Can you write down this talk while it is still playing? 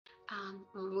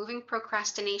Removing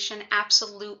procrastination,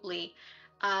 absolutely.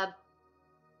 Uh,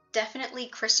 Definitely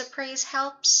chrysoprase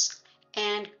helps,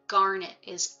 and garnet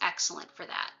is excellent for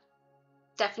that.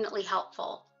 Definitely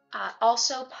helpful.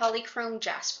 Also, Polychrome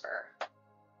Jasper.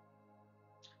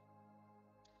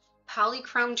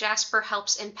 Polychrome Jasper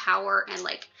helps empower and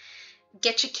like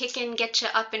get you kicking, get you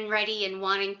up and ready and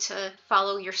wanting to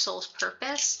follow your soul's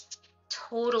purpose.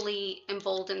 Totally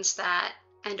emboldens that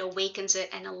and awakens it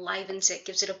and enlivens it,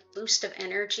 gives it a boost of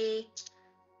energy.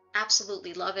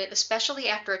 Absolutely love it, especially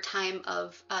after a time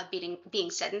of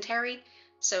being sedentary.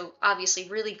 So obviously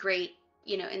really great,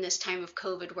 in this time of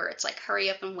COVID where it's like hurry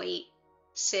up and wait,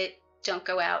 sit, don't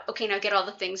go out. Okay, now get all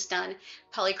the things done.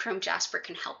 Polychrome Jasper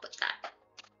can help with that.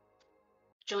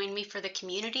 Join me for the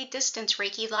Community Distance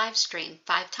Reiki live stream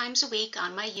 5 times a week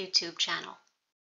on my YouTube channel.